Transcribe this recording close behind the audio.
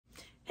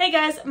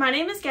Hey guys, my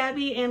name is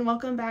Gabby and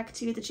welcome back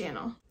to the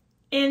channel.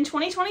 In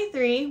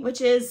 2023, which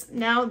is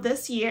now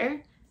this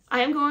year,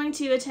 I am going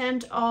to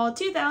attempt all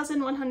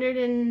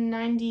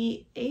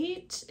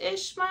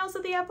 2,198-ish miles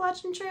of the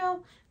Appalachian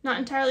Trail. Not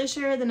entirely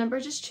sure, the number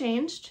just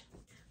changed.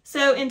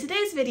 So in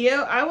today's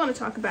video, I want to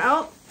talk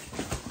about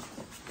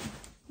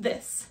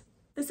this.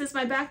 This is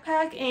my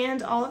backpack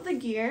and all of the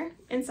gear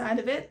inside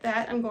of it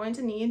that I'm going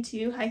to need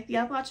to hike the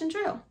Appalachian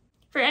Trail.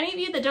 For any of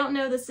you that don't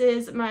know, this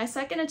is my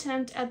second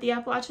attempt at the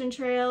Appalachian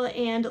Trail,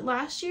 and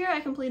last year I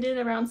completed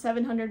around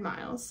 700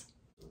 miles.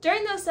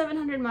 During those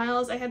 700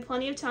 miles, I had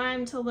plenty of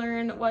time to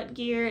learn what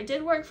gear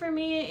did work for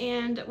me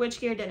and which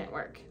gear didn't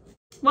work.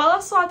 While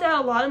I've swapped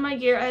out a lot of my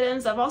gear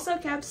items, I've also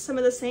kept some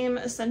of the same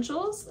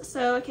essentials,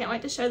 so I can't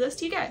wait to show those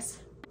to you guys.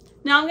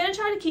 Now I'm going to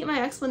try to keep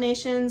my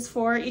explanations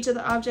for each of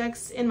the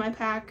objects in my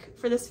pack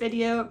for this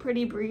video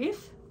pretty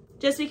brief,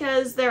 just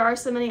because there are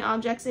so many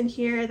objects in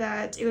here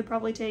that it would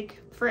probably take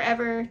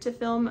forever to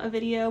film a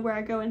video where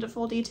I go into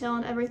full detail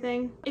on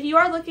everything. If you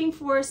are looking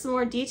for some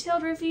more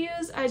detailed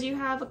reviews, I do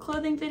have a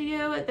clothing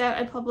video that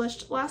I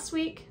published last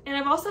week, and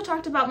I've also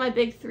talked about my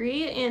big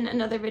three in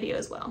another video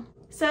as well.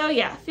 So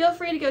yeah, feel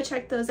free to go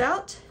check those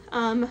out.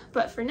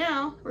 But for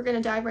now, we're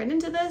gonna dive right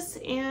into this,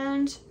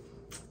 and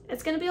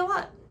it's gonna be a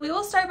lot. We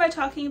will start by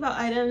talking about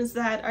items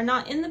that are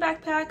not in the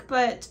backpack,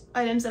 but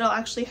items that I'll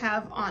actually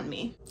have on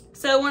me.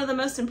 So one of the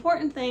most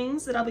important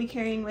things that I'll be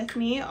carrying with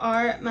me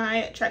are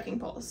my trekking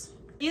poles.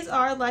 These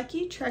are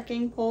Lucky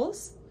trekking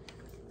poles.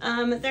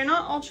 They're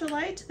not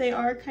ultralight, they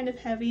are kind of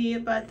heavy,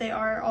 but they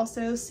are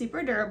also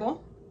super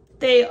durable.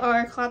 They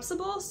are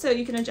collapsible, so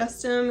you can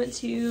adjust them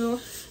to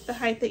the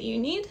height that you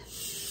need.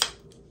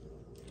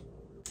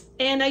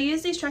 And I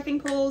used these trekking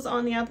poles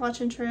on the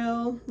Appalachian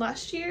Trail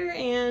last year,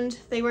 and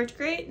they worked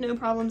great, no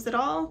problems at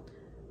all.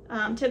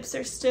 Tips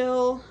are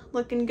still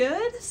looking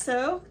good,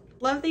 so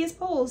love these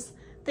poles.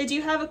 They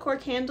do have a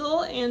cork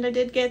handle, and I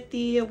did get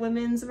the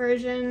women's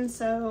version,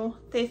 so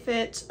they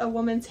fit a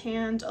woman's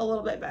hand a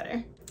little bit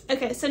better.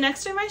 Okay, so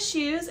next are my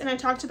shoes, and I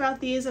talked about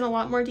these in a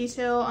lot more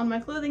detail on my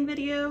clothing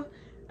video,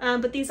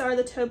 but these are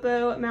the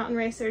Topo Mountain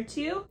Racer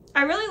 2.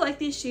 I really like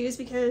these shoes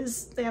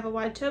because they have a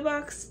wide toe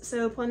box,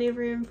 so plenty of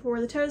room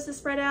for the toes to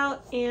spread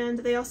out, and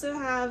they also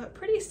have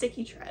pretty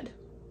sticky tread.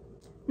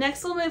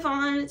 Next, we'll move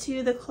on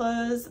to the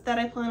clothes that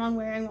I plan on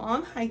wearing while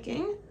I'm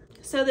hiking.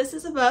 So this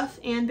is a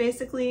buff, and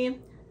basically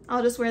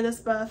I'll just wear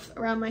this buff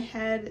around my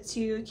head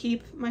to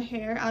keep my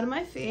hair out of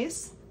my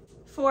face.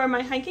 For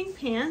my hiking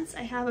pants,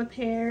 I have a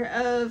pair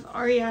of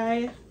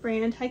REI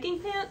brand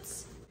hiking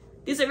pants.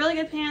 These are really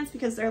good pants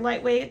because they're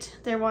lightweight,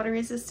 they're water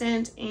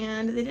resistant,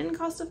 and they didn't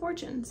cost a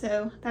fortune,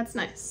 so that's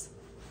nice.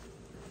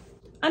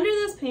 Under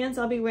those pants,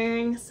 I'll be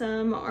wearing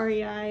some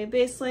REI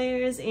base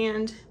layers,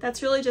 and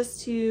that's really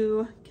just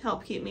to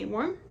help keep me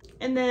warm.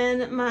 And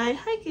then my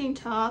hiking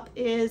top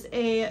is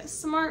a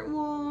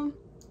Smartwool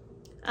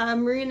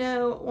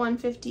Merino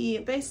 150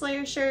 base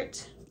layer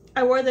shirt.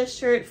 I wore this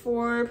shirt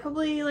for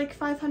probably like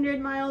 500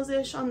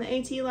 miles-ish on the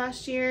AT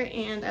last year,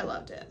 and I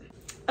loved it.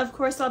 Of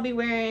course, I'll be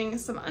wearing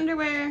some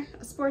underwear,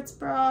 a sports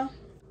bra,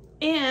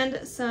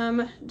 and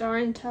some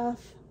Darn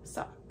Tough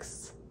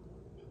socks.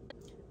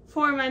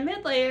 For my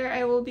mid layer,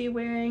 I will be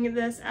wearing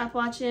this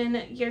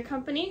Appalachian Gear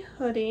Company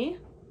hoodie.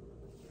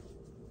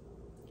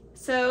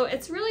 So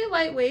it's really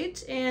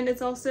lightweight, and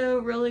it's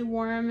also really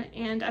warm,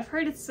 and I've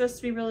heard it's supposed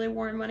to be really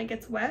warm when it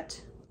gets wet.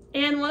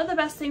 And one of the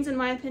best things in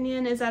my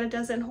opinion is that it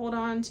doesn't hold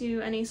on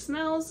to any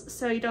smells,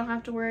 so you don't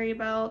have to worry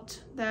about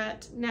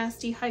that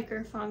nasty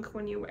hiker funk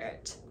when you wear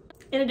it.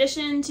 In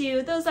addition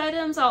to those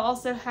items, I'll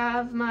also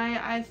have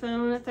my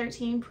iPhone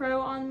 13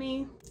 Pro on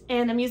me,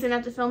 and I'm using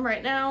that to film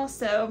right now,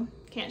 so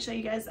can't show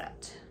you guys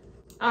that.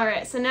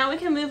 Alright, so now we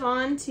can move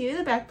on to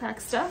the backpack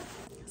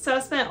stuff. So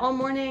I spent all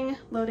morning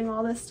loading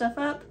all this stuff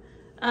up.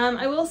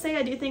 I will say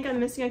I do think I'm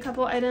missing a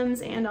couple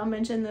items, and I'll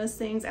mention those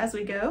things as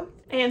we go.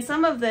 And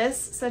some of this,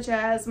 such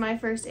as my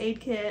first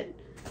aid kit,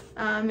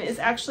 is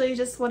actually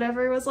just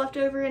whatever was left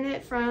over in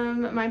it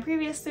from my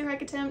previous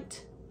thru-hike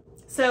attempt.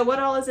 So what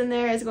all is in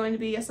there is going to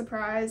be a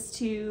surprise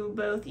to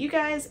both you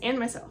guys and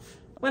myself.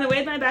 When I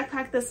weighed my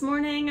backpack this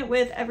morning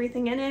with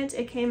everything in it,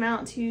 it came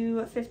out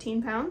to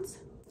 15 pounds.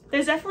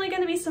 There's definitely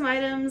going to be some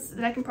items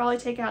that I can probably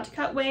take out to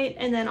cut weight,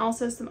 and then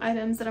also some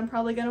items that I'm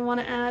probably going to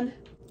want to add.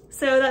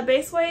 So that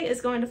base weight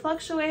is going to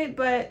fluctuate,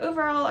 but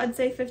overall I'd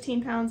say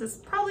 15 pounds is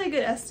probably a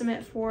good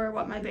estimate for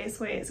what my base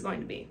weight is going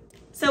to be.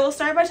 So we'll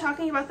start by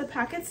talking about the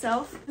pack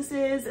itself. This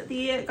is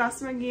the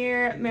Gossamer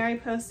Gear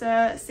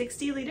Mariposa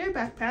 60-liter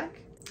backpack.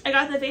 I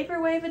got the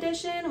Vaporwave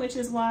edition, which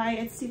is why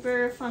it's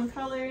super fun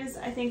colors.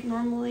 I think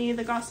normally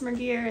the Gossamer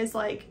Gear is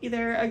like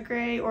either a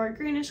gray or a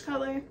greenish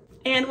color.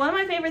 And one of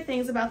my favorite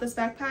things about this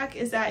backpack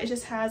is that it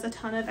just has a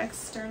ton of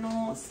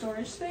external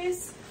storage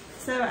space.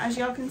 So as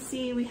y'all can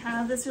see, we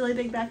have this really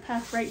big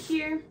backpack right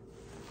here.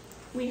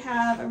 We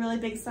have a really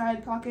big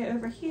side pocket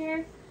over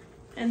here.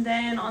 And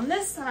then on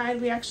this side,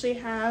 we actually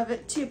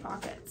have two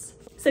pockets.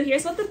 So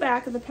here's what the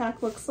back of the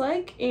pack looks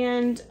like.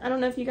 And I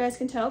don't know if you guys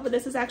can tell, but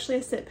this is actually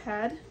a sit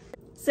pad.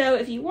 So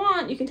if you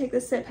want, you can take the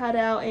sit pad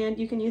out and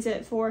you can use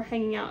it for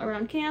hanging out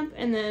around camp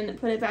and then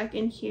put it back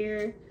in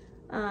here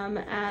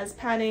as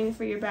padding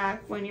for your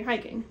back when you're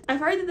hiking. I've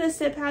heard that this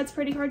sit pad's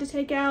pretty hard to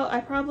take out. I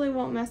probably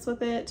won't mess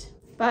with it,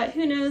 but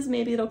who knows,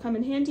 maybe it'll come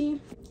in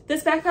handy.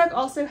 This backpack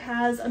also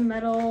has a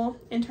metal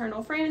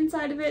internal frame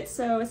inside of it,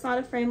 so it's not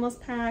a frameless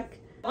pack.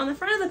 On the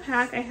front of the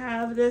pack, I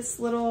have this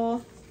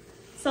little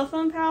cell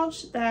phone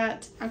pouch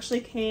that actually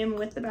came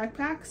with the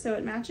backpack, so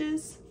it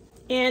matches.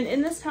 And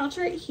in this pouch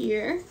right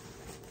here,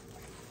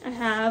 I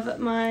have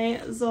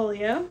my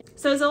Zoleo.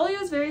 So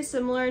Zoleo is very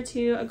similar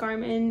to a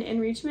Garmin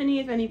InReach Mini,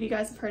 if any of you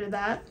guys have heard of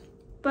that.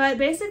 But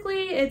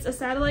basically, it's a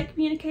satellite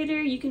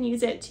communicator. You can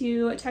use it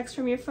to text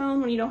from your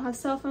phone when you don't have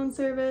cell phone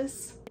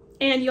service.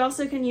 And you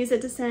also can use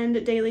it to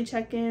send daily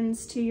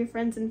check-ins to your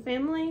friends and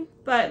family.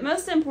 But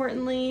most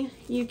importantly,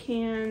 you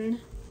can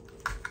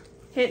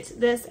hit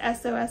this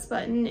SOS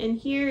button in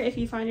here if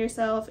you find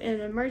yourself in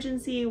an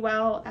emergency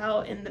while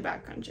out in the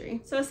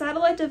backcountry. So a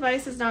satellite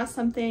device is not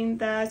something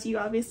that you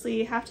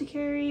obviously have to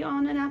carry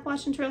on an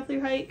Appalachian Trail through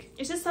hike.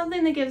 It's just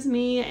something that gives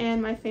me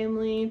and my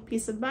family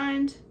peace of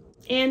mind.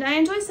 And I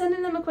enjoy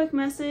sending them a quick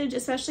message,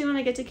 especially when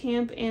I get to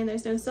camp and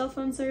there's no cell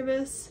phone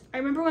service. I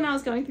remember when I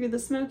was going through the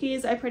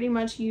Smokies, I pretty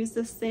much used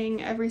this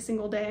thing every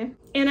single day.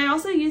 And I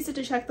also used it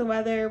to check the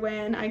weather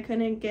when I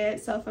couldn't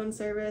get cell phone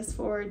service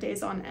for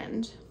days on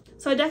end.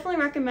 So I definitely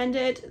recommend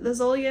it. The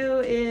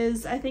Zoleo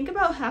is, I think,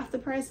 about half the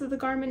price of the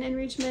Garmin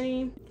InReach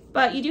Mini,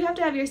 but you do have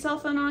to have your cell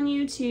phone on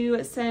you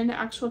to send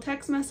actual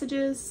text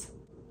messages.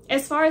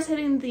 As far as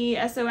hitting the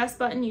SOS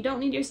button, you don't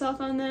need your cell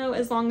phone though.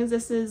 As long as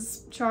this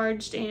is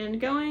charged and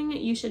going,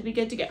 you should be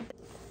good to go.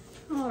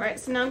 All right,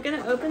 so now I'm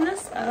gonna open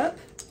this up.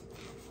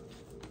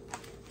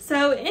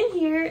 So in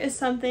here is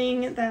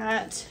something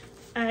that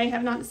I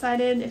have not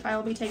decided if I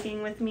will be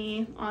taking with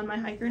me on my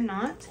hike or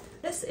not.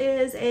 This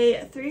is a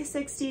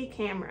 360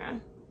 camera.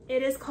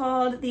 It is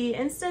called the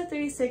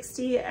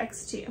Insta360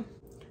 X2.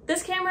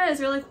 This camera is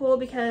really cool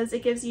because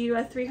it gives you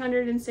a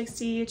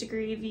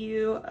 360-degree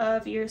view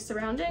of your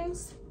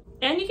surroundings,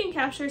 and you can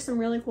capture some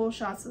really cool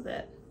shots with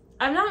it.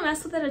 I've not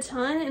messed with it a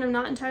ton, and I'm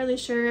not entirely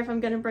sure if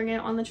I'm going to bring it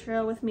on the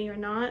trail with me or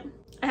not.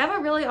 I have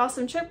a really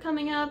awesome trip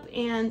coming up,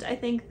 and I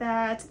think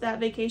that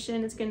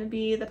vacation is going to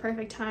be the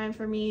perfect time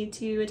for me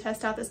to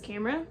test out this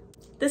camera.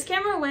 This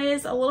camera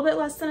weighs a little bit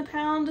less than a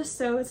pound,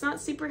 so it's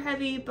not super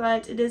heavy,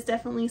 but it is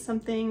definitely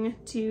something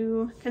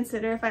to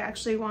consider if I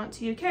actually want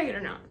to carry it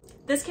or not.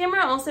 This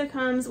camera also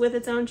comes with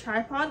its own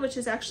tripod, which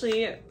is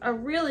actually a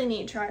really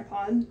neat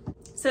tripod.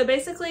 So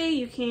basically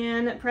you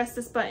can press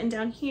this button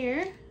down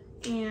here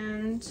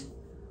and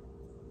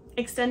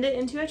extend it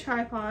into a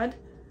tripod,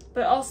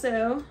 but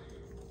also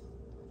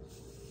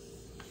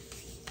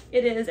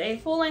it is a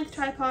full-length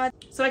tripod,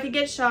 so I could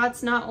get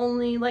shots not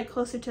only like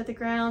closer to the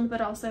ground, but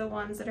also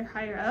ones that are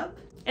higher up.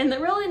 And the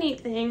really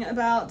neat thing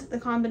about the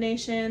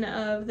combination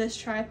of this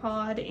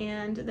tripod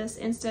and this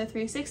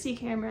Insta360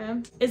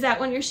 camera is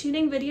that when you're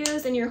shooting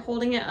videos and you're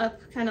holding it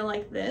up kind of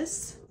like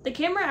this, the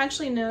camera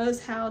actually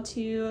knows how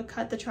to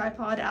cut the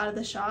tripod out of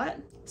the shot.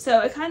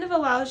 So it kind of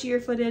allows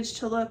your footage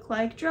to look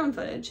like drone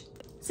footage.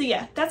 So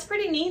yeah, that's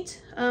pretty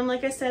neat.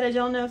 Like I said, I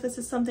don't know if this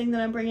is something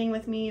that I'm bringing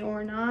with me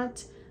or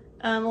not.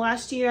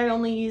 Last year I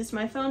only used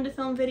my phone to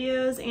film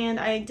videos and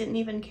I didn't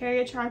even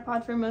carry a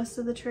tripod for most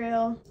of the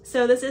trail.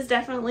 So this is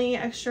definitely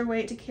extra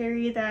weight to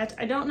carry that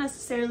I don't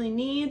necessarily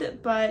need,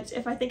 but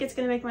if I think it's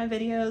going to make my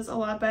videos a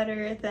lot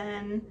better,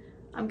 then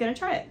I'm going to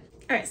try it.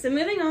 Alright, so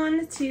moving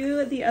on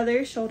to the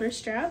other shoulder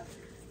strap.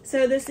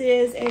 So this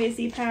is a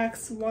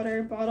Z-Packs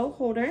water bottle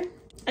holder.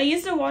 I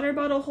used a water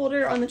bottle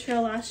holder on the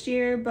trail last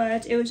year,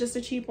 but it was just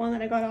a cheap one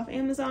that I got off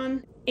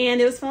Amazon.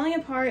 And it was falling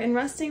apart and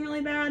rusting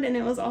really bad, and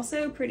it was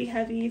also pretty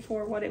heavy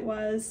for what it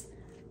was.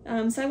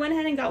 So I went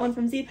ahead and got one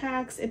from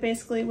Z-Packs. It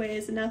basically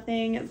weighs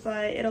nothing,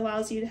 but it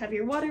allows you to have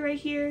your water right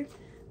here.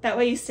 That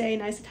way you stay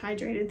nice and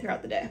hydrated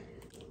throughout the day.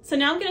 So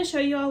now I'm going to show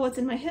you all what's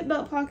in my hip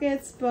belt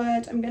pockets,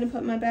 but I'm going to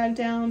put my bag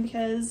down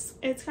because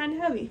it's kind of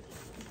heavy.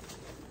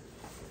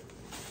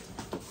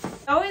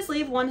 I always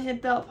leave one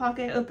hip belt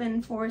pocket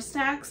open for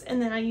snacks,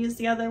 and then I use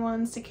the other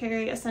ones to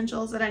carry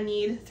essentials that I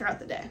need throughout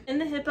the day. In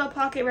the hip belt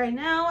pocket right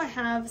now, I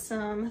have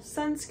some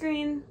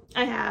sunscreen,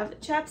 I have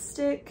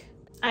chapstick,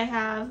 I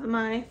have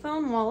my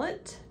phone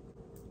wallet,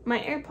 my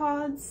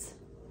AirPods,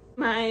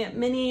 my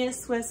mini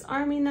Swiss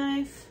Army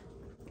knife,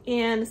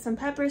 and some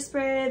pepper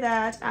spray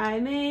that I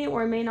may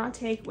or may not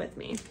take with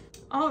me.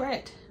 All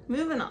right,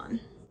 moving on.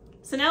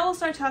 So now we'll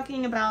start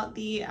talking about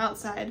the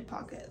outside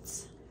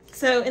pockets.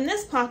 So in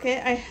this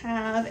pocket, I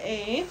have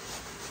a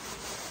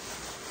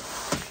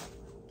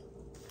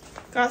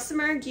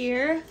Gossamer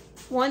Gear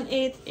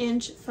 1/8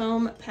 inch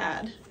foam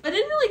pad. I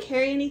didn't really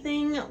carry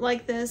anything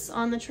like this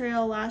on the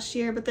trail last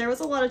year, but there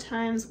was a lot of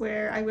times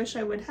where I wish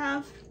I would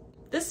have.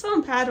 This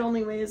foam pad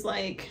only weighs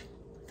like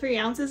 3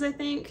 ounces, I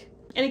think,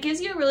 and it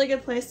gives you a really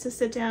good place to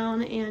sit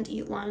down and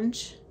eat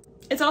lunch.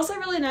 It's also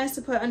really nice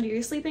to put under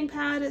your sleeping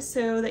pad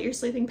so that your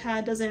sleeping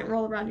pad doesn't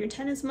roll around your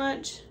tent as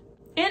much.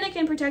 And it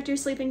can protect your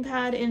sleeping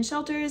pad in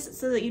shelters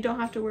so that you don't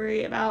have to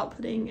worry about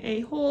putting a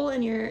hole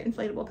in your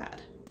inflatable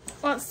pad.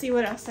 let's see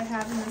what else I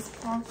have in this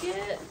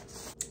pocket.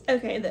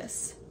 Okay,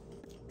 this.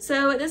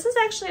 So this is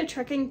actually a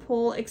trekking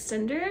pole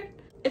extender.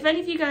 If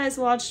any of you guys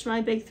watched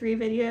my Big 3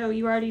 video,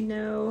 you already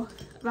know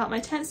about my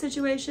tent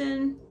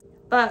situation.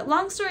 But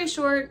long story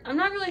short, I'm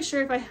not really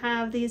sure if I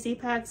have the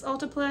Z-Packs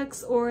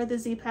Ultiplex or the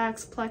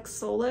Z-Packs Plex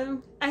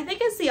Solo. I think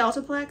it's the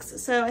Ultiplex,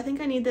 so I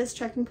think I need this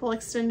trekking pole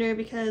extender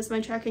because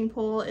my trekking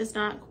pole is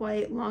not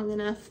quite long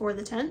enough for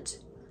the tent.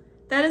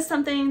 That is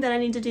something that I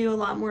need to do a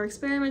lot more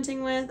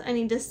experimenting with. I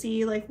need to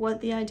see like what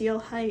the ideal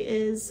height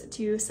is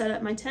to set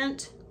up my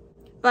tent.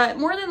 But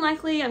more than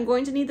likely, I'm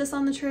going to need this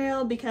on the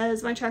trail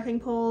because my trekking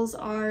poles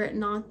are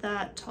not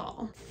that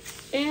tall.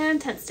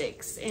 And tent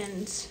stakes,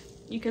 and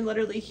you can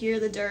literally hear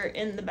the dirt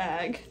in the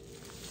bag.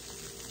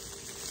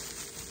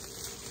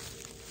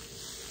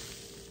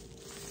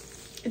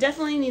 I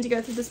definitely need to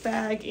go through this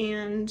bag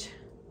and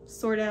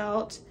sort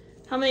out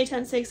how many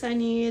tent stakes I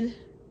need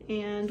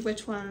and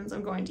which ones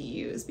I'm going to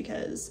use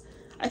because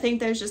I think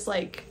there's just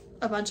like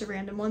a bunch of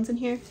random ones in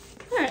here.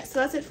 Alright, so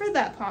that's it for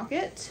that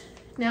pocket.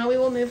 Now we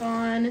will move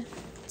on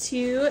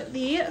to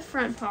the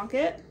front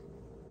pocket.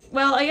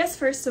 Well, I guess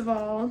first of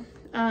all,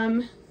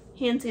 hand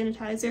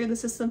sanitizer.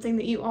 This is something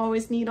that you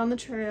always need on the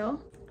trail.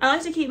 I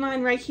like to keep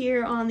mine right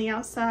here on the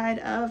outside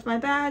of my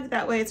bag.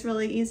 That way it's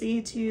really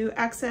easy to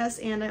access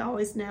and I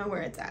always know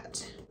where it's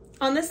at.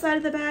 On this side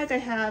of the bag, I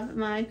have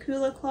my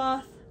Kula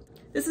cloth.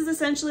 This is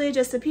essentially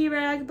just a pee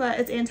rag, but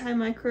it's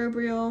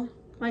antimicrobial.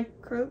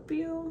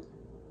 Microbial?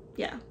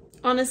 Yeah.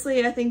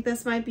 Honestly, I think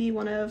this might be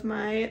one of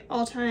my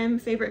all-time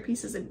favorite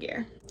pieces of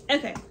gear.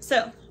 Okay,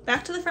 so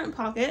back to the front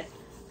pocket.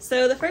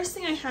 So the first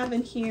thing I have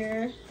in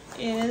here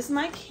is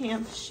my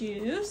camp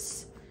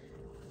shoes.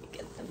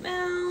 Get them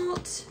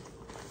out.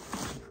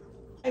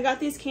 I got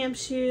these camp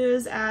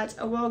shoes at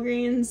a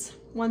Walgreens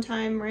one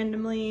time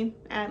randomly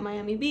at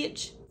Miami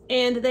Beach,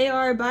 and they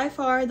are by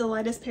far the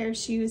lightest pair of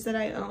shoes that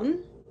I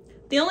own.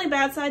 The only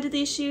bad side to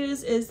these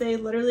shoes is they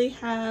literally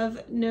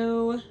have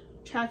no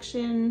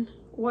traction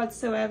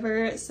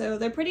whatsoever, so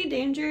they're pretty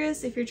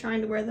dangerous if you're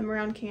trying to wear them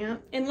around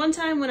camp. And one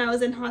time when I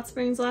was in Hot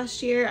Springs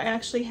last year, I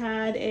actually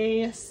had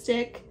a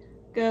stick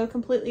go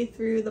completely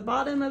through the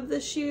bottom of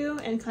the shoe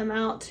and come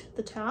out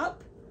the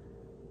top,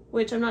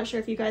 which I'm not sure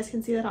if you guys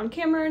can see that on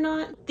camera or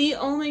not. The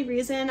only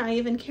reason I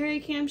even carry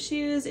camp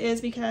shoes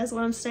is because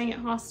when I'm staying at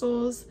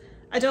hostels,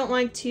 I don't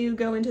like to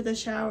go into the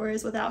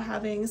showers without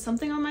having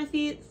something on my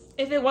feet.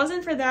 If it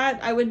wasn't for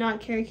that, I would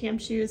not carry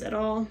camp shoes at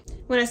all.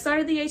 When I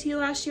started the AT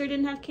last year, I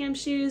didn't have camp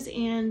shoes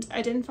and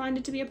I didn't find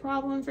it to be a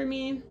problem for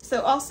me.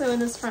 So also in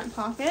this front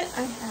pocket,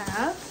 I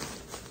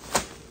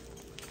have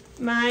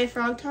my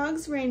Frog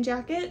Togs rain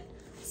jacket.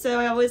 So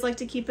I always like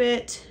to keep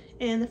it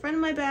in the front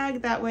of my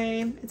bag, that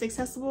way it's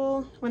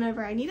accessible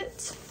whenever I need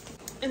it.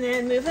 And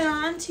then moving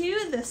on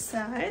to this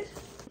side.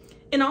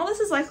 And all this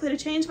is likely to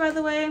change, by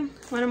the way.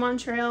 When I'm on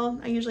trail,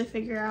 I usually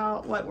figure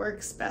out what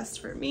works best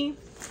for me.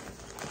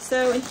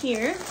 So in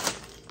here,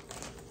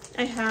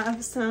 I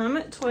have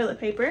some toilet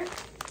paper.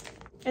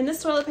 And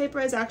this toilet paper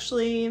is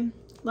actually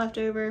left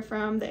over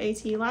from the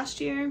AT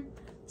last year.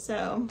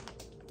 So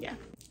yeah.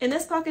 In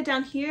this pocket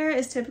down here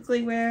is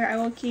typically where I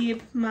will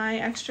keep my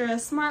extra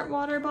Smart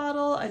water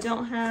bottle. I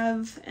don't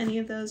have any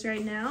of those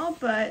right now,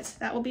 but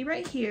that will be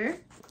right here.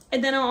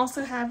 And then I'll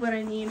also have what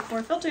I need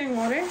for filtering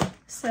water.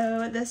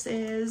 So this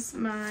is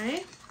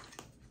my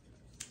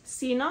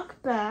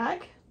CNOC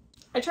bag.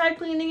 I tried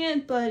cleaning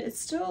it, but it's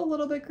still a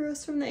little bit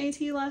gross from the AT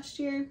last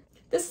year.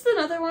 This is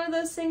another one of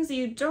those things that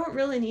you don't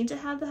really need to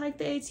have to hike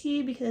the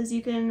AT because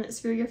you can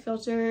screw your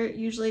filter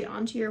usually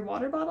onto your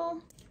water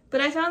bottle. But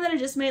I found that it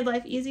just made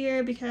life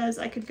easier because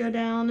I could go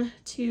down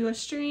to a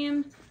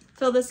stream,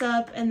 fill this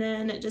up, and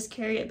then just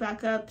carry it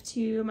back up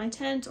to my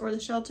tent or the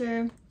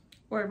shelter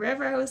or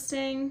wherever I was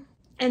staying,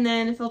 and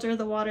then filter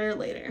the water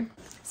later.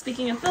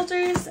 Speaking of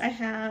filters, I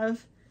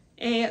have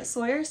a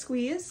Sawyer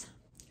Squeeze.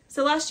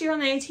 So last year on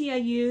the AT, I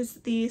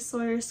used the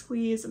Sawyer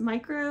Squeeze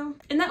Micro,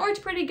 and that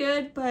worked pretty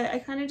good, but I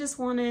kind of just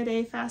wanted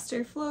a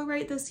faster flow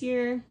rate this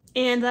year.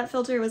 And that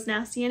filter was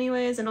nasty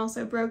anyways and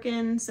also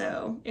broken,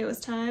 so it was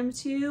time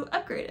to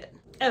upgrade it.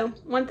 Oh,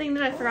 one thing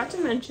that I forgot to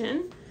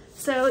mention.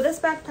 So this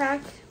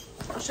backpack,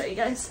 I'll show you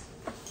guys.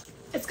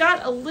 It's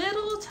got a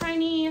little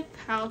tiny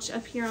pouch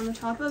up here on the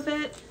top of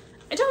it.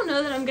 I don't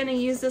know that I'm gonna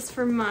use this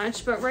for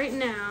much, but right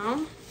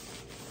now,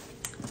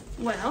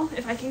 well,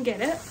 if I can get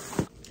it.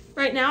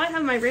 Right now I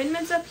have my rain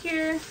mitts up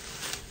here,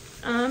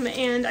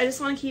 and I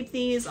just want to keep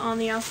these on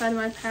the outside of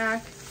my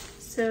pack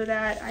so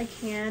that I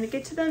can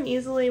get to them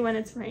easily when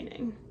it's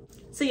raining.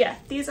 So yeah,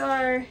 these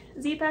are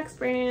Z-Packs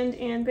brand,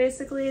 and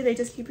basically they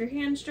just keep your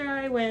hands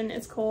dry when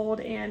it's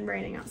cold and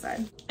raining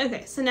outside.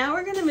 Okay, so now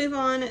we're gonna move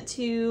on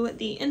to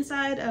the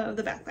inside of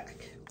the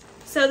backpack.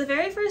 So the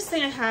very first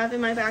thing I have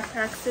in my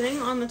backpack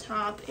sitting on the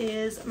top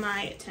is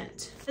my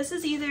tent. This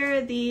is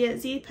either the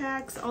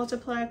Z-Packs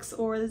Ultiplex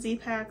or the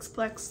Z-Packs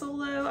Plex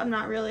Solo, I'm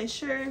not really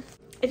sure.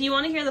 If you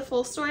want to hear the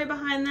full story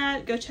behind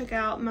that, go check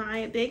out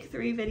my Big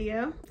 3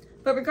 video.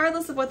 But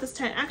regardless of what this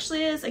tent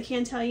actually is, I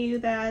can tell you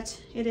that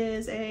it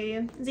is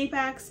a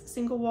Z-Packs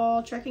single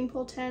wall trekking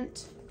pole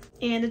tent.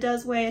 and it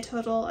does weigh a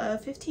total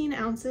of 15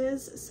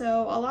 ounces,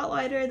 so a lot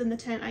lighter than the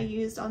tent I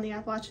used on the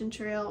Appalachian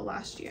Trail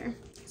last year.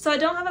 So I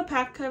don't have a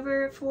pack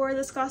cover for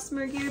this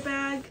Gossamer gear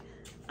bag.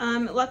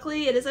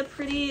 Luckily it is a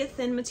pretty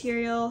thin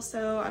material,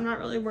 so I'm not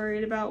really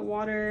worried about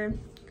water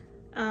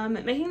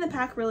making the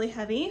pack really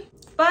heavy.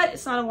 But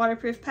it's not a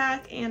waterproof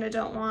pack, and I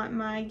don't want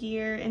my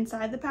gear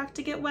inside the pack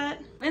to get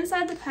wet.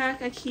 Inside the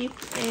pack I keep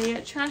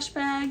a trash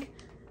bag.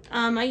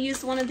 I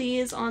used one of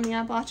these on the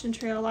Appalachian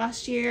Trail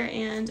last year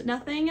and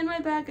nothing in my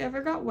bag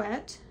ever got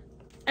wet.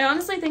 I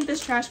honestly think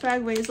this trash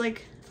bag weighs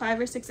like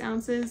 5 or 6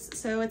 ounces,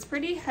 so it's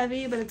pretty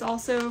heavy, but it's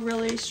also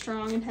really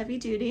strong and heavy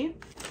duty.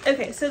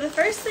 Okay, so the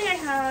first thing I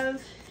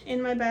have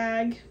in my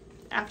bag,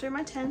 after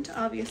my tent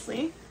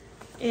obviously,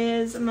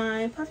 is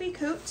my puffy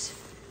coat.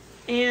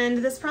 And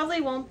this probably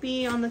won't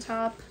be on the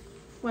top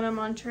when I'm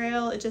on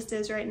trail, it just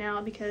is right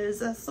now because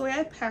that's the way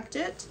I packed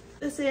it.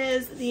 This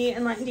is the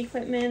Enlightened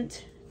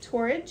Equipment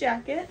Torrid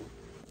jacket.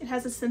 It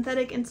has a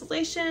synthetic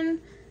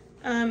insulation.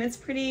 It's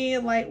pretty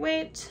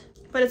lightweight,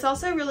 but it's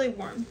also really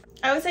warm.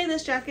 I would say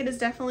this jacket is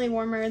definitely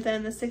warmer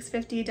than the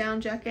 650 down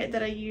jacket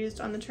that I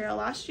used on the trail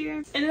last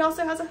year. And it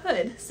also has a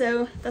hood,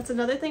 so that's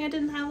another thing I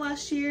didn't have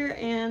last year,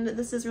 and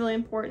this is really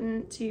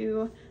important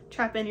to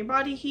trap in your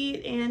body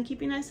heat and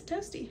keep you nice and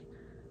toasty.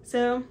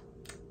 So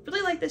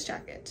really like this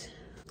jacket.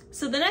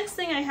 So the next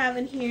thing I have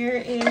in here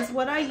is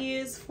what I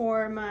use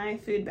for my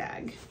food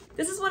bag.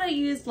 This is what I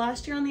used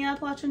last year on the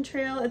Appalachian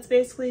Trail. It's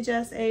basically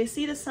just a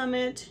Sea to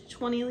Summit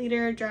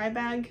 20-liter dry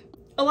bag.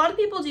 A lot of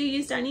people do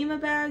use Dyneema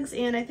bags,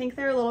 and I think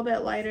they're a little bit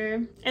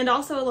lighter and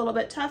also a little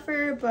bit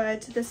tougher,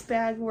 but this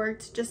bag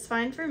worked just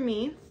fine for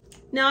me.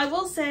 Now I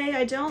will say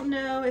I don't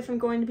know if I'm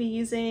going to be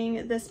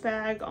using this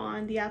bag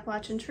on the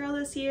Appalachian Trail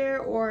this year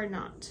or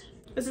not.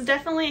 This is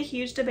definitely a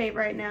huge debate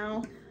right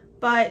now,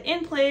 but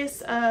in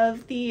place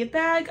of the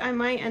bag, I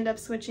might end up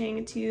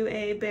switching to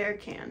a bear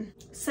can.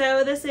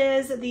 So this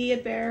is the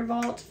Bear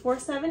Vault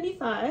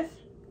 475.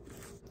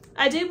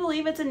 I do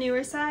believe it's a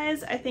newer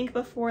size. I think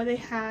before they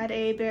had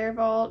a Bear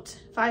Vault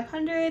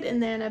 500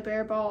 and then a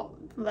Bear Vault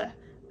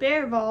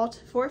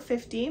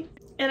 450.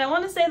 And I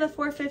want to say the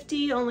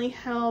 450 only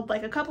held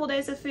like a couple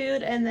days of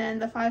food, and then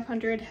the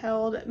 500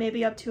 held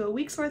maybe up to a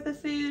week's worth of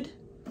food.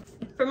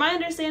 From my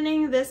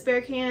understanding, this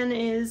bear can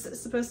is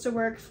supposed to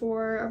work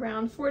for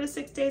around 4 to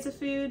 6 days of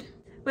food.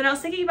 When I was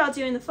thinking about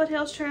doing the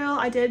Foothills Trail,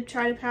 I did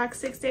try to pack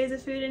 6 days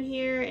of food in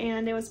here,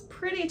 and it was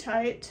pretty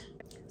tight.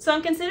 So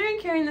I'm considering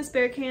carrying this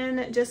bear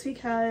can just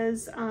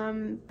because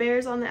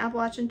bears on the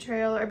Appalachian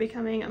Trail are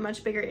becoming a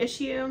much bigger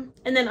issue.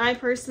 And then I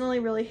personally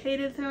really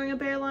hated throwing a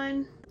bear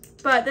line.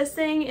 But this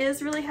thing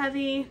is really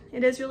heavy,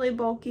 it is really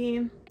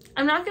bulky.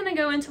 I'm not going to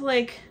go into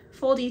like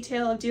full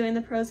detail of doing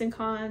the pros and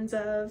cons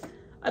of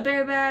a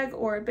bear bag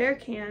or a bear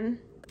can,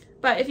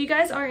 but if you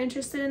guys are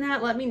interested in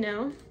that, let me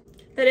know.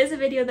 That is a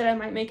video that I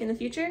might make in the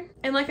future.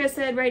 And like I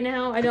said, right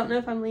now I don't know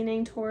if I'm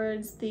leaning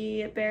towards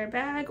the bear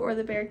bag or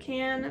the bear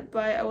can,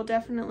 but I will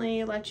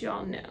definitely let you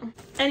all know.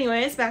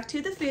 Anyways, back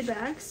to the food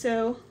bag,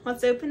 so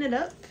let's open it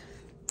up.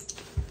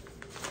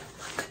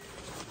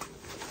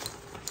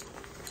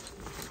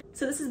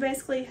 So this is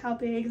basically how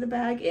big the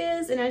bag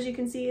is, and as you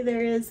can see,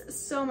 there is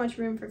so much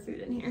room for food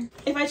in here.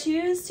 If I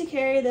choose to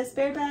carry this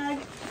bear bag,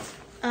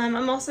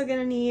 I'm also going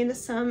to need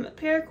some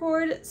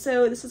paracord,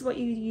 so this is what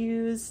you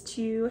use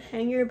to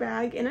hang your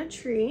bag in a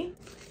tree.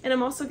 And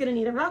I'm also going to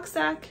need a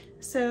rucksack,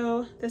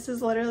 so this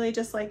is literally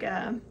just like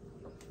a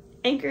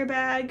anchor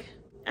bag.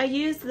 I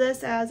used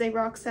this as a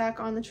rucksack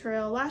on the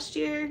trail last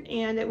year,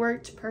 and it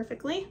worked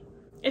perfectly.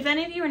 If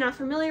any of you are not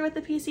familiar with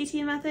the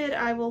PCT method,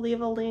 I will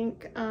leave a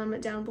link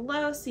down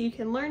below so you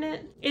can learn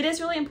it. It is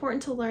really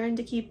important to learn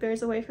to keep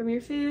bears away from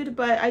your food,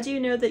 but I do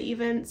know that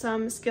even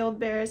some skilled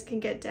bears can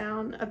get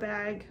down a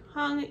bag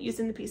hung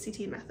using the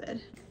PCT method.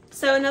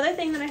 So another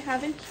thing that I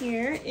have in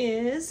here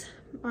is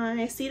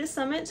my Sea to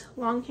Summit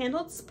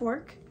long-handled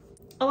spork.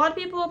 A lot of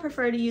people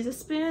prefer to use a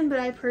spoon, but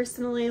I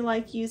personally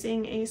like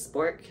using a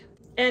spork.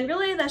 And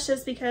really that's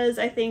just because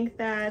I think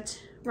that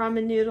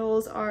ramen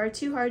noodles are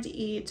too hard to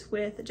eat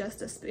with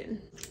just a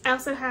spoon. I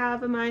also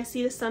have my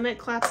Sea to Summit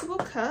collapsible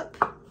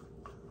cup.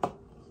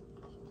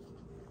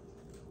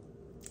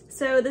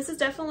 So this is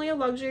definitely a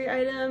luxury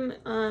item.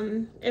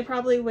 It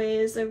probably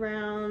weighs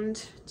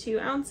around 2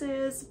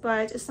 ounces,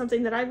 but it's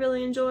something that I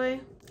really enjoy.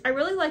 I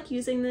really like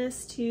using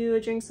this to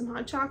drink some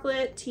hot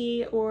chocolate,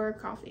 tea, or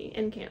coffee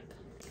in camp.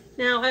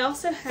 Now I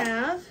also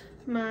have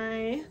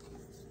my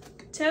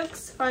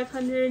Toaks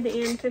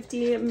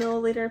 550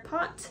 milliliter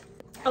pot.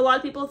 A lot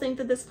of people think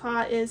that this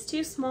pot is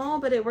too small,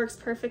 but it works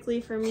perfectly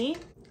for me.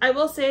 I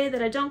will say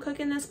that I don't cook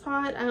in this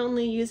pot. I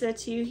only use it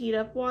to heat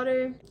up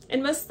water.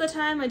 And most of the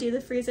time I do the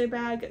freezer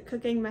bag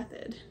cooking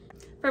method.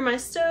 For my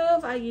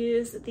stove, I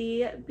use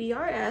the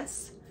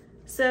BRS.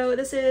 So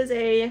this is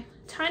a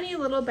tiny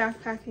little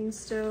backpacking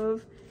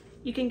stove.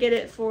 You can get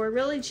it for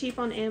really cheap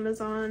on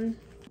Amazon.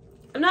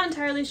 I'm not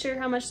entirely sure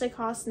how much they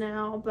cost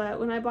now, but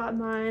when I bought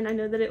mine, I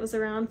know that it was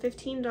around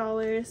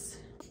 $15.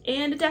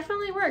 and it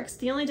definitely works.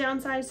 The only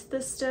downside to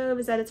this stove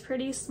is that it's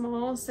pretty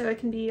small, so it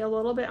can be a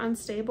little bit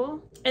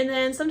unstable. And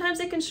then sometimes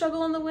it can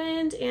struggle in the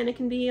wind and it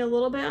can be a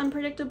little bit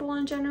unpredictable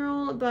in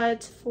general,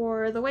 but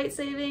for the weight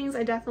savings,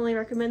 I definitely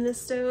recommend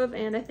this stove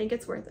and I think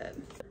it's worth it.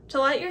 To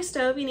light your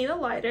stove, you need a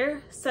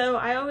lighter, so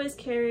I always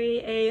carry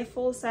a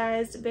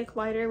full-sized Bic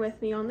lighter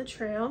with me on the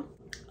trail.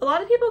 A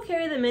lot of people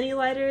carry the mini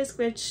lighters,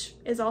 which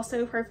is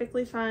also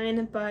perfectly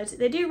fine, but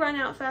they do run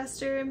out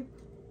faster,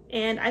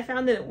 and I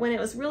found that when it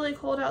was really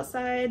cold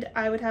outside,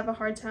 I would have a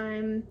hard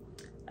time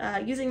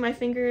using my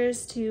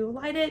fingers to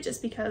light it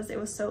just because it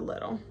was so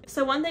little.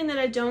 So one thing that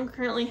I don't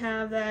currently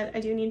have that I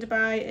do need to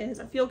buy is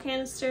a fuel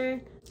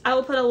canister. I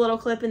will put a little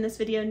clip in this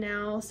video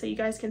now so you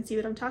guys can see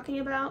what I'm talking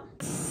about.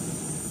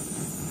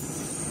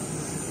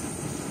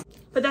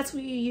 But that's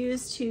what you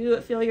use to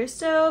fuel your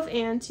stove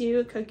and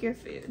to cook your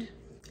food.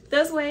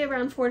 Those weigh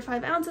around 4 to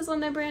 5 ounces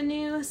when they're brand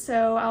new,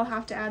 so I'll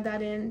have to add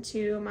that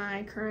into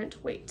my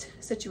current weight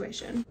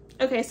situation.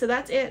 Okay, so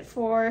that's it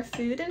for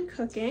food and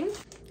cooking.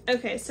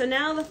 Okay, so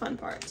now the fun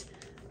part.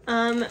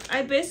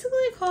 I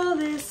basically call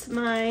this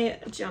my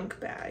junk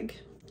bag.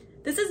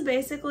 This is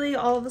basically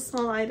all of the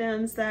small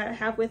items that I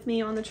have with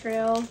me on the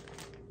trail.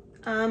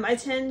 I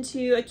tend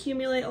to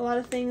accumulate a lot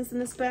of things in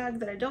this bag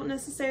that I don't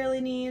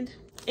necessarily need.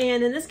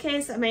 And in this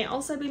case, I may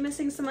also be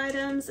missing some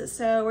items,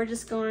 so we're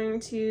just going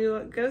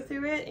to go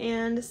through it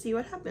and see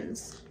what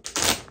happens.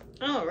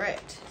 All right,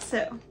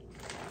 so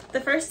the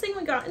first thing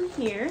we got in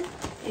here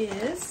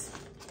is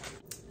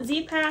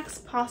Z-Pack's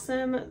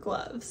Possum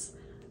gloves.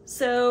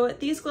 So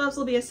these gloves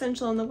will be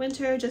essential in the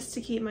winter just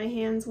to keep my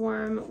hands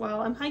warm while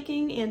I'm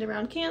hiking and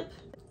around camp.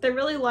 They're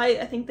really light.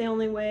 I think they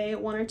only weigh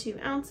 1 or 2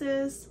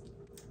 ounces.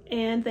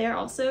 And they are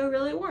also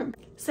really warm.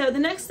 So the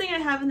next thing I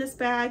have in this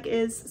bag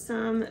is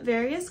some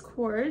various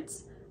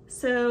cords.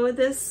 So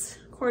this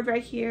cord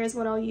right here is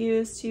what I'll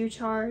use to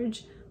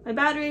charge my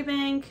battery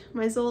bank,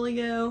 my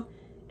Zoleo,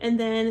 and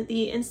then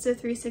the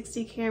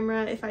Insta360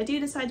 camera if I do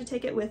decide to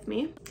take it with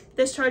me.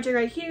 This charger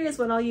right here is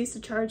what I'll use to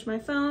charge my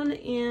phone,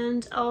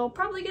 and I'll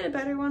probably get a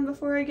better one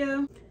before I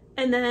go.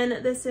 And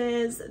then this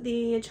is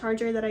the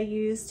charger that I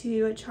use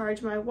to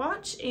charge my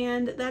watch,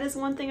 and that is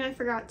one thing I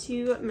forgot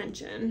to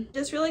mention.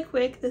 Just really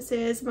quick, this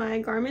is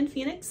my Garmin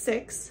Fenix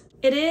 6.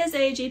 It is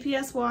a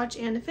GPS watch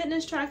and a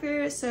fitness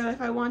tracker, so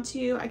if I want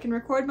to, I can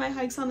record my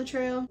hikes on the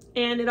trail.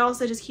 And it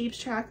also just keeps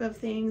track of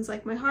things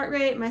like my heart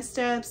rate, my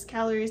steps,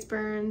 calories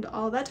burned,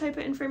 all that type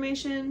of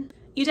information.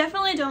 You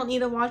definitely don't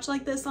need a watch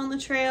like this on the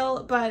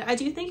trail, but I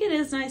do think it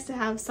is nice to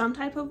have some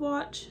type of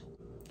watch.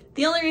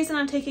 The only reason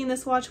I'm taking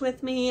this watch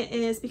with me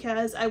is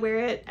because I wear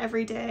it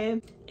every day,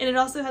 and it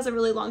also has a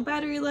really long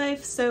battery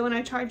life, so when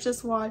I charge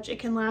this watch, it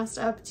can last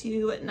up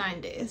to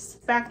 9 days.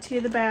 Back to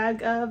the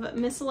bag of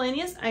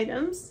miscellaneous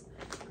items.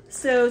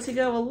 So to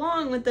go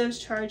along with those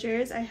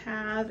chargers, I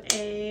have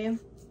a,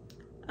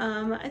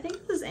 I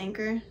think this is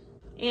Anchor.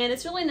 And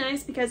it's really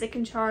nice because it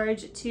can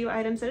charge 2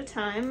 items at a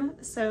time,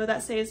 so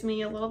that saves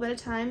me a little bit of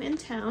time in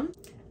town.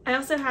 I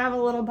also have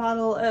a little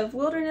bottle of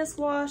Wilderness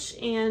Wash,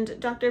 and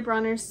Dr.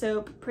 Bronner's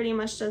soap pretty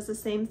much does the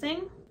same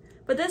thing.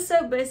 But this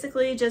soap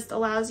basically just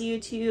allows you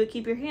to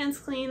keep your hands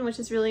clean, which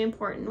is really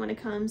important when it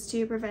comes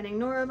to preventing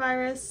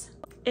norovirus.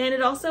 And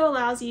it also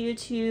allows you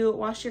to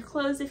wash your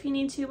clothes if you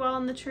need to while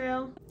on the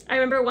trail. I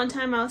remember one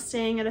time I was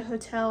staying at a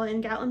hotel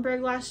in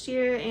Gatlinburg last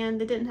year and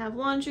they didn't have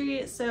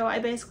laundry, so I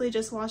basically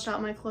just washed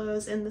out my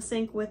clothes in the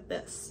sink with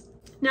this.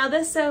 Now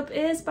this soap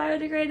is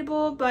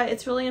biodegradable, but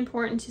it's really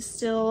important to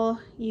still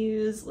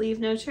use leave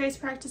no trace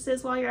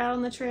practices while you're out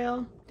on the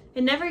trail.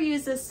 And never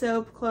use this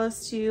soap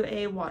close to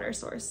a water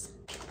source.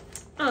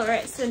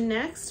 Alright, so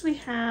next we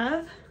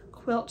have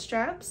quilt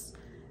straps.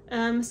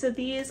 So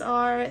these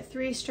are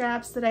 3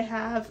 straps that I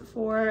have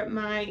for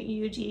my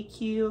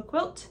UGQ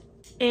quilt.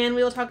 And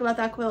we will talk about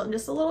that quilt in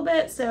just a little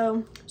bit, so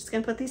I'm just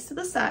gonna put these to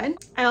the side.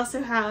 I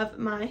also have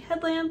my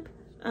headlamp.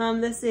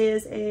 This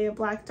is a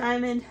black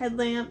diamond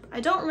headlamp. I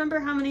don't remember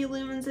how many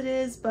lumens it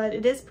is, but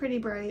it is pretty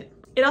bright.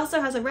 It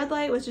also has a red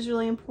light, which is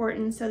really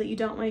important so that you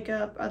don't wake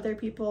up other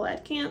people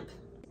at camp.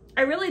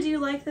 I really do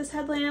like this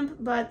headlamp,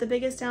 but the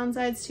biggest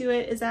downsides to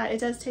it is that it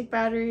does take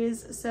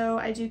batteries, so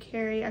I do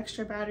carry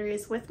extra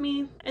batteries with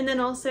me. And then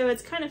also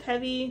it's kind of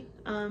heavy.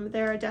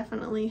 There are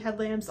definitely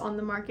headlamps on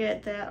the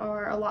market that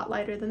are a lot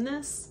lighter than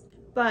this.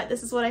 But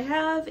this is what I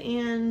have,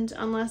 and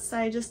unless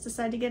I just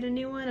decide to get a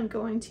new one, I'm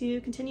going to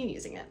continue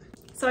using it.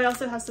 So I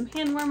also have some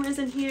hand warmers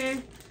in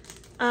here.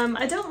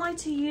 I don't like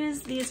to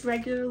use these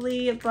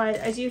regularly, but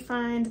I do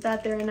find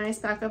that they're a nice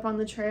backup on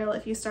the trail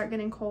if you start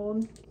getting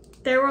cold.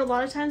 There were a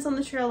lot of times on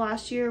the trail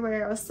last year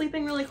where I was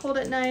sleeping really cold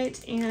at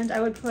night, and I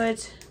would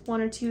put 1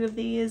 or 2 of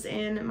these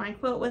in my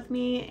quilt with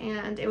me,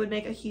 and it would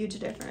make a huge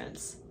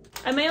difference.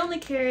 I may only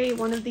carry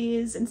 1 of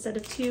these instead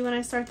of 2 when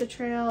I start the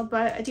trail,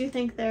 but I do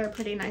think they're a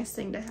pretty nice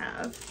thing to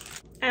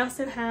have. I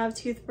also have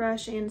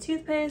toothbrush and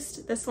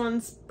toothpaste. This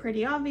one's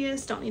pretty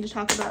obvious, don't need to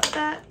talk about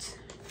that.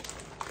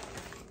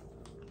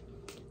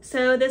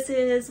 So this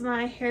is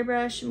my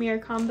hairbrush mirror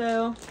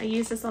combo. I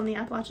used this on the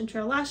Appalachian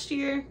Trail last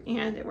year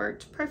and it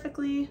worked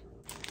perfectly.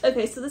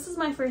 Okay, so this is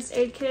my first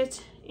aid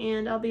kit,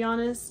 and I'll be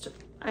honest,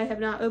 I have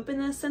not opened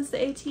this since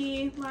the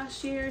AT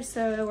last year,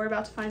 so we're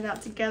about to find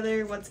out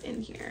together what's in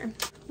here.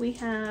 We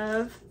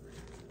have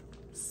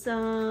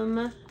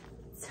some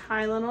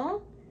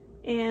Tylenol,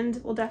 and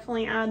we'll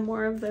definitely add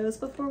more of those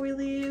before we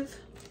leave.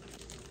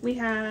 We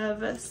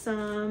have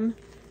some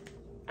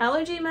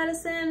allergy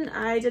medicine.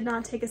 I did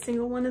not take a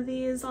single one of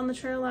these on the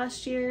trail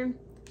last year,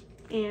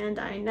 and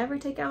I never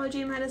take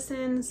allergy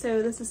medicine,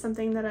 so this is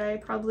something that I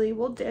probably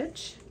will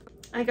ditch.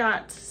 I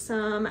got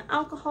some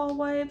alcohol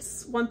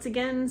wipes, once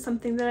again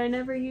something that I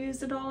never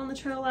used at all on the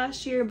trail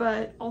last year,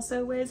 but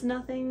also weighs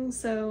nothing,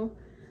 so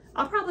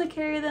I'll probably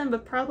carry them,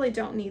 but probably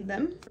don't need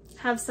them.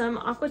 Have some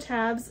aqua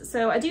tabs,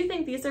 so I do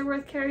think these are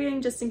worth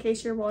carrying just in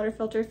case your water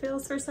filter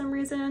fails for some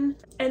reason.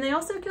 And they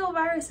also kill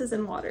viruses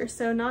in water,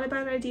 so not a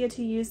bad idea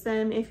to use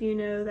them if you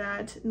know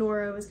that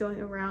noro is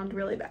going around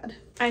really bad.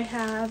 I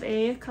have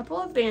a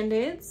couple of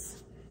band-aids.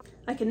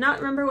 I cannot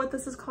remember what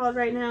this is called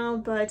right now,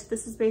 but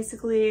this is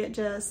basically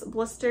just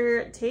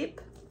blister tape.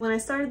 When I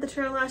started the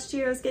trail last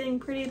year, I was getting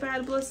pretty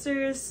bad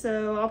blisters,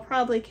 so I'll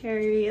probably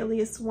carry at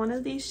least one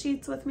of these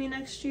sheets with me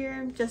next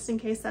year, just in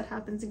case that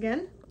happens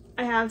again.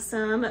 I have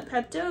some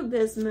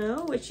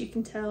Pepto-Bismol, which you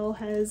can tell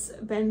has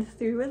been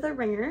through with a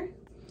ringer.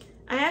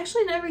 I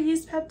actually never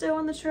used Pepto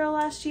on the trail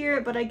last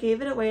year, but I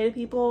gave it away to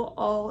people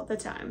all the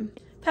time.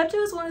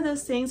 Pepto is one of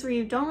those things where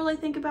you don't really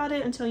think about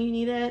it until you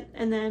need it,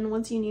 and then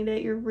once you need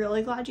it, you're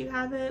really glad you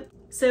have it.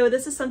 So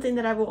this is something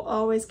that I will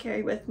always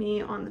carry with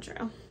me on the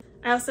trail.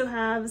 I also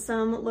have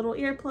some little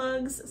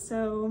earplugs,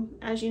 so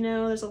as you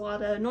know, there's a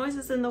lot of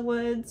noises in the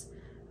woods,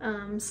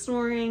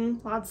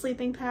 snoring, a lot of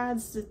sleeping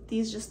pads.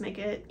 These just make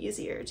it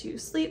easier to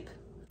sleep.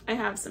 I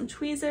have some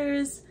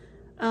tweezers.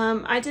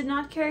 I did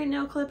not carry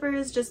nail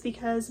clippers just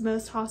because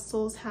most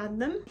hostels had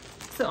them.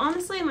 So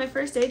honestly, my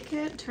first aid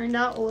kit turned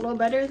out a little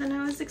better than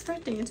I was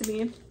expecting it to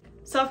be.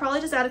 So I'll probably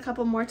just add a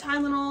couple more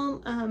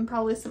Tylenol,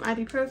 probably some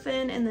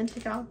ibuprofen, and then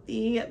take out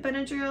the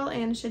Benadryl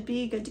and should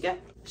be good to go.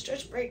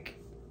 Stretch break.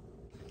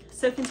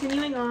 So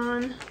continuing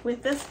on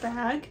with this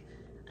bag,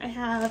 I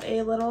have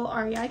a little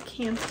REI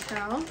camp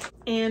towel.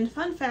 And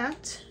fun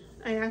fact,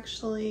 I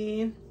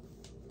actually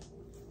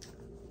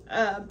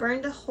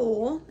burned a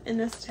hole in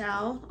this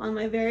towel on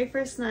my very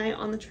first night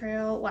on the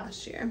trail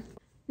last year.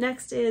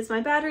 Next is my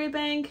battery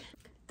bank.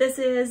 This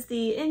is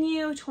the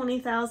INU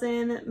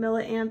 20,000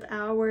 milliamp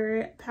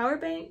hour power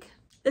bank.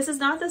 This is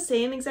not the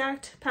same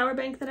exact power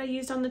bank that I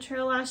used on the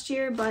trail last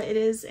year, but it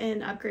is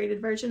an upgraded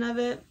version of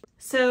it.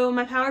 So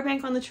my power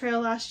bank on the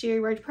trail last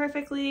year worked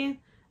perfectly.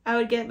 I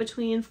would get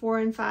between 4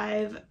 and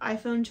 5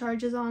 iPhone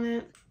charges on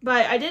it.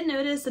 But I did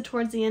notice that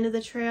towards the end of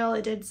the trail,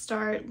 it did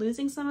start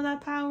losing some of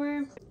that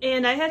power.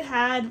 And I had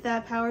had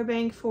that power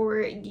bank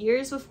for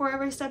years before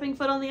ever stepping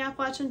foot on the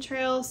Appalachian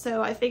Trail,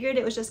 so I figured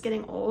it was just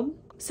getting old.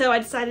 So I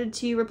decided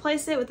to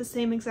replace it with the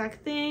same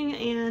exact thing,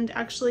 and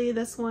actually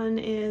this one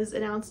is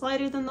an ounce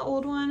lighter than the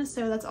old one,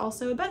 so that's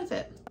also a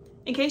benefit.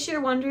 In case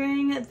you're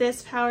wondering,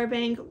 this power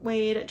bank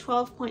weighed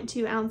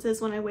 12.2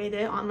 ounces when I weighed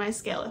it on my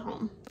scale at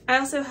home. I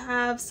also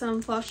have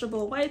some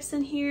flushable wipes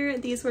in here.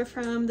 These were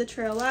from the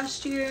trail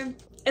last year.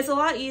 It's a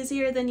lot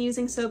easier than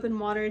using soap and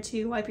water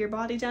to wipe your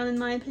body down, in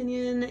my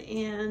opinion,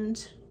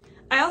 and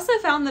I also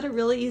found that a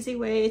really easy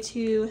way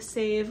to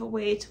save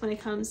weight when it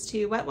comes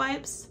to wet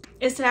wipes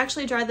is to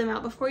actually dry them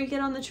out before you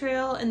get on the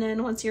trail, and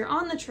then once you're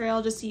on the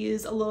trail, just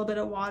use a little bit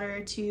of water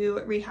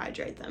to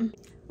rehydrate them.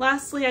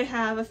 Lastly, I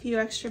have a few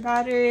extra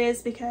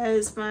batteries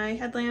because my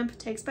headlamp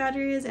takes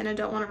batteries and I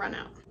don't want to run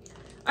out.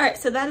 Alright,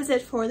 so that is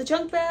it for the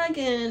junk bag,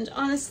 and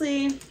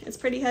honestly, it's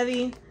pretty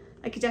heavy.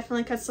 I could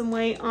definitely cut some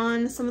weight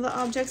on some of the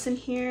objects in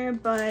here,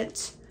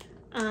 but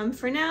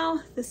for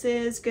now, this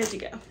is good to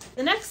go.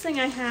 The next thing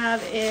I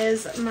have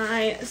is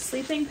my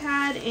sleeping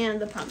pad and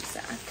the pump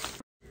sack.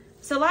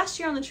 So last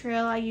year on the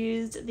trail, I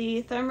used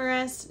the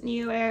Thermarest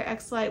Neo Air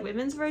X-Lite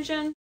women's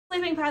version. The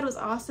sleeping pad was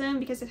awesome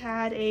because it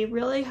had a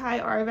really high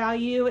R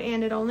value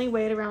and it only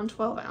weighed around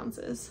 12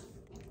 ounces.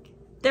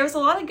 There was a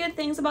lot of good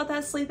things about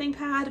that sleeping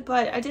pad,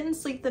 but I didn't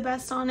sleep the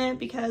best on it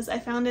because I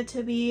found it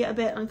to be a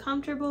bit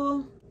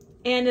uncomfortable,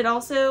 and it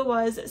also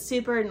was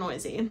super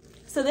noisy.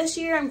 So this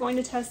year I'm going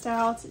to test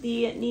out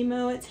the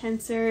Nemo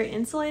Tensor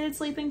insulated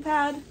sleeping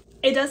pad.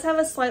 It does have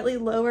a slightly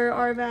lower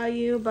R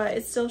value, but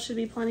it still should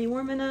be plenty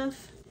warm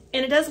enough.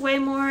 And it does weigh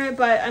more,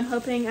 but I'm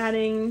hoping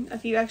adding a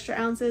few extra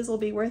ounces will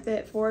be worth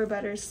it for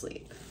better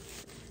sleep.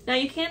 Now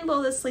you can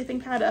blow this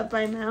sleeping pad up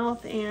by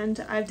mouth,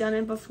 and I've done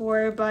it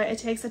before, but it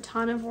takes a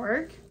ton of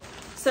work.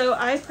 So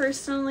I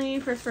personally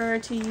prefer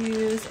to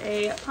use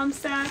a pump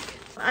sack.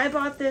 I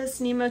bought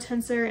this Nemo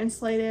Tensor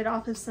insulated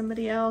off of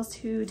somebody else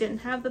who didn't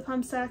have the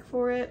pump sack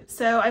for it.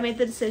 So I made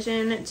the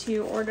decision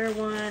to order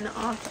one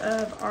off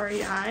of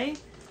REI.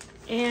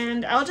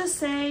 And I'll just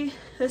say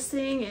this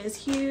thing is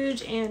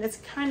huge and it's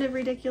kind of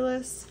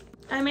ridiculous.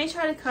 I may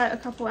try to cut a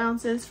couple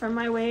ounces from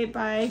my weight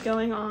by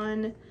going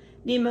on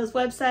Nemo's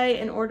website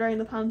and ordering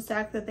the pump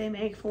sack that they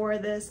make for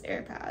this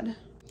air pad.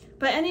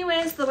 But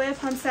anyways, the way a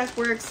pump sack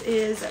works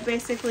is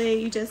basically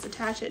you just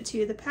attach it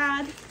to the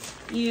pad,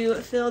 you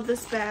fill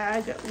this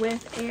bag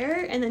with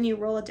air, and then you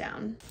roll it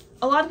down.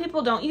 A lot of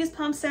people don't use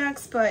pump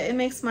sacks, but it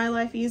makes my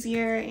life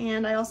easier,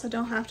 and I also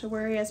don't have to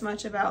worry as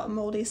much about a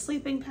moldy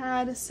sleeping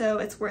pad, so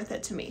it's worth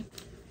it to me.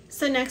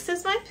 So next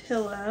is my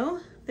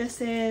pillow.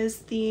 This is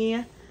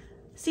the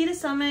Sea to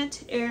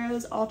Summit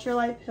Arrows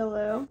Ultralight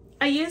Pillow.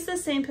 I used the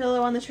same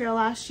pillow on the trail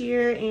last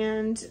year,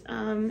 and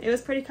it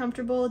was pretty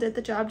comfortable, did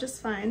the job just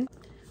fine.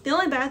 The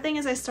only bad thing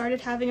is I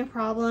started having a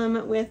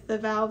problem with the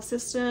valve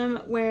system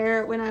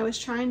where when I was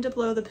trying to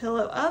blow the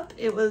pillow up,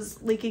 it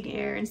was leaking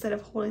air instead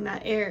of holding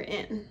that air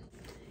in.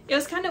 It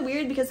was kind of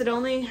weird because it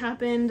only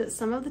happened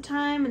some of the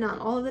time, not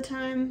all of the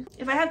time.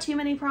 If I have too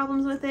many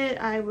problems with it,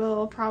 I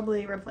will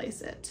probably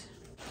replace it.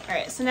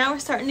 Alright, so now we're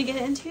starting to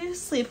get into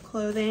sleep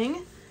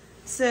clothing.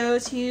 So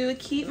to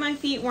keep my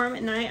feet warm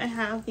at night, I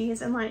have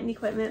these Enlightened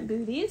Equipment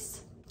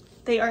booties.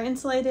 They are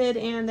insulated,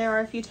 and there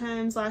are a few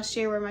times last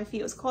year where my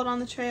feet was cold on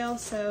the trail,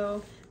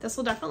 so this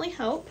will definitely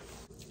help.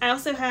 I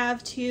also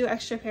have 2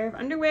 extra pair of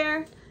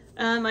underwear.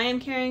 I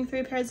am carrying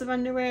 3 pairs of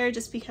underwear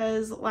just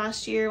because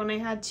last year when I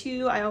had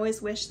 2, I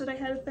always wished that I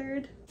had a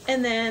 3rd.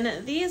 And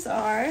then these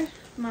are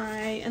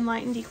my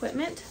Enlightened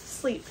Equipment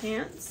sleep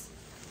pants.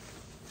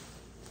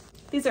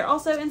 These are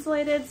also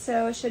insulated,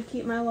 so it should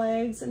keep my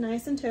legs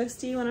nice and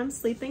toasty when I'm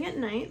sleeping at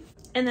night.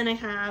 And then I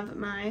have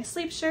my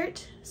sleep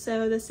shirt.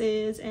 So this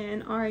is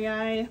an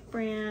REI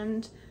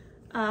brand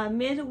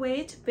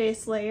mid-weight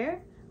base layer.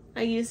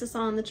 I used this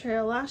on the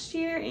trail last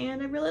year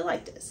and I really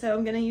liked it, so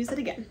I'm gonna use it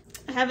again.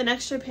 I have an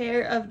extra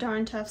pair of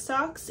Darn Tough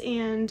socks,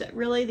 and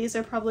really these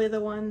are probably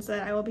the ones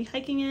that I will be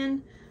hiking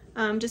in,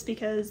 just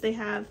because they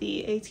have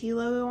the AT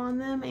logo on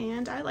them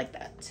and I like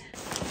that.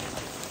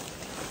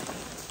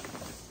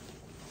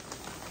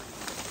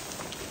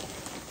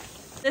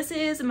 This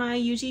is my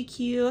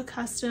UGQ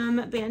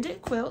custom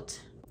bandit quilt.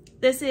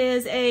 This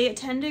is a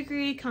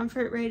 10-degree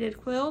comfort rated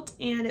quilt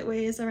and it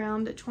weighs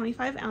around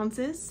 25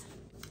 ounces.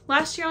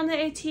 Last year on the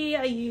AT,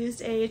 I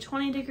used a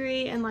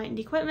 20-degree Enlightened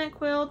Equipment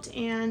quilt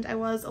and I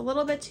was a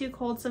little bit too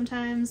cold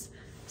sometimes,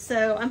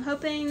 so I'm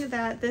hoping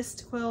that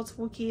this quilt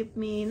will keep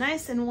me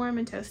nice and warm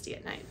and toasty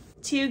at night.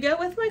 To go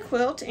with my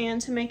quilt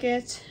and to make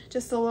it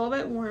just a little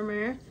bit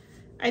warmer,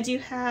 I do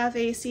have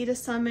a Sea to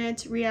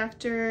Summit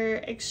Reactor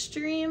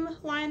Extreme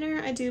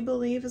liner, I do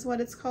believe is what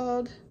it's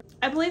called.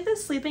 I believe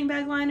this sleeping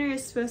bag liner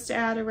is supposed to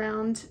add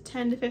around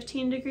 10 to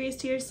 15 degrees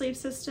to your sleep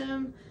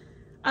system.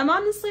 I'm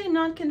honestly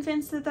not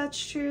convinced that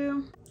that's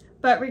true,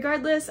 but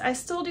regardless, I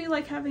still do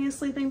like having a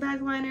sleeping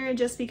bag liner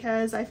just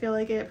because I feel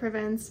like it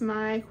prevents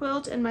my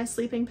quilt and my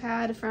sleeping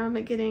pad from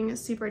getting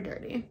super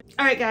dirty.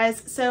 Alright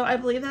guys, so I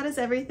believe that is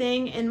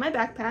everything in my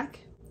backpack.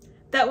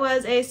 That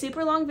was a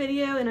super long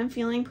video and I'm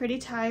feeling pretty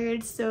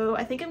tired, so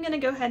I think I'm gonna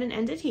go ahead and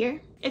end it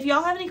here. If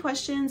y'all have any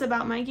questions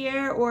about my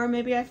gear, or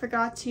maybe I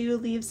forgot to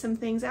leave some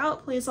things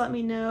out, please let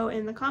me know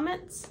in the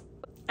comments.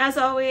 As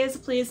always,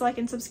 please like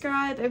and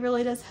subscribe, it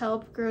really does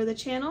help grow the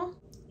channel,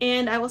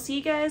 and I will see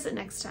you guys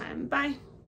next time. Bye!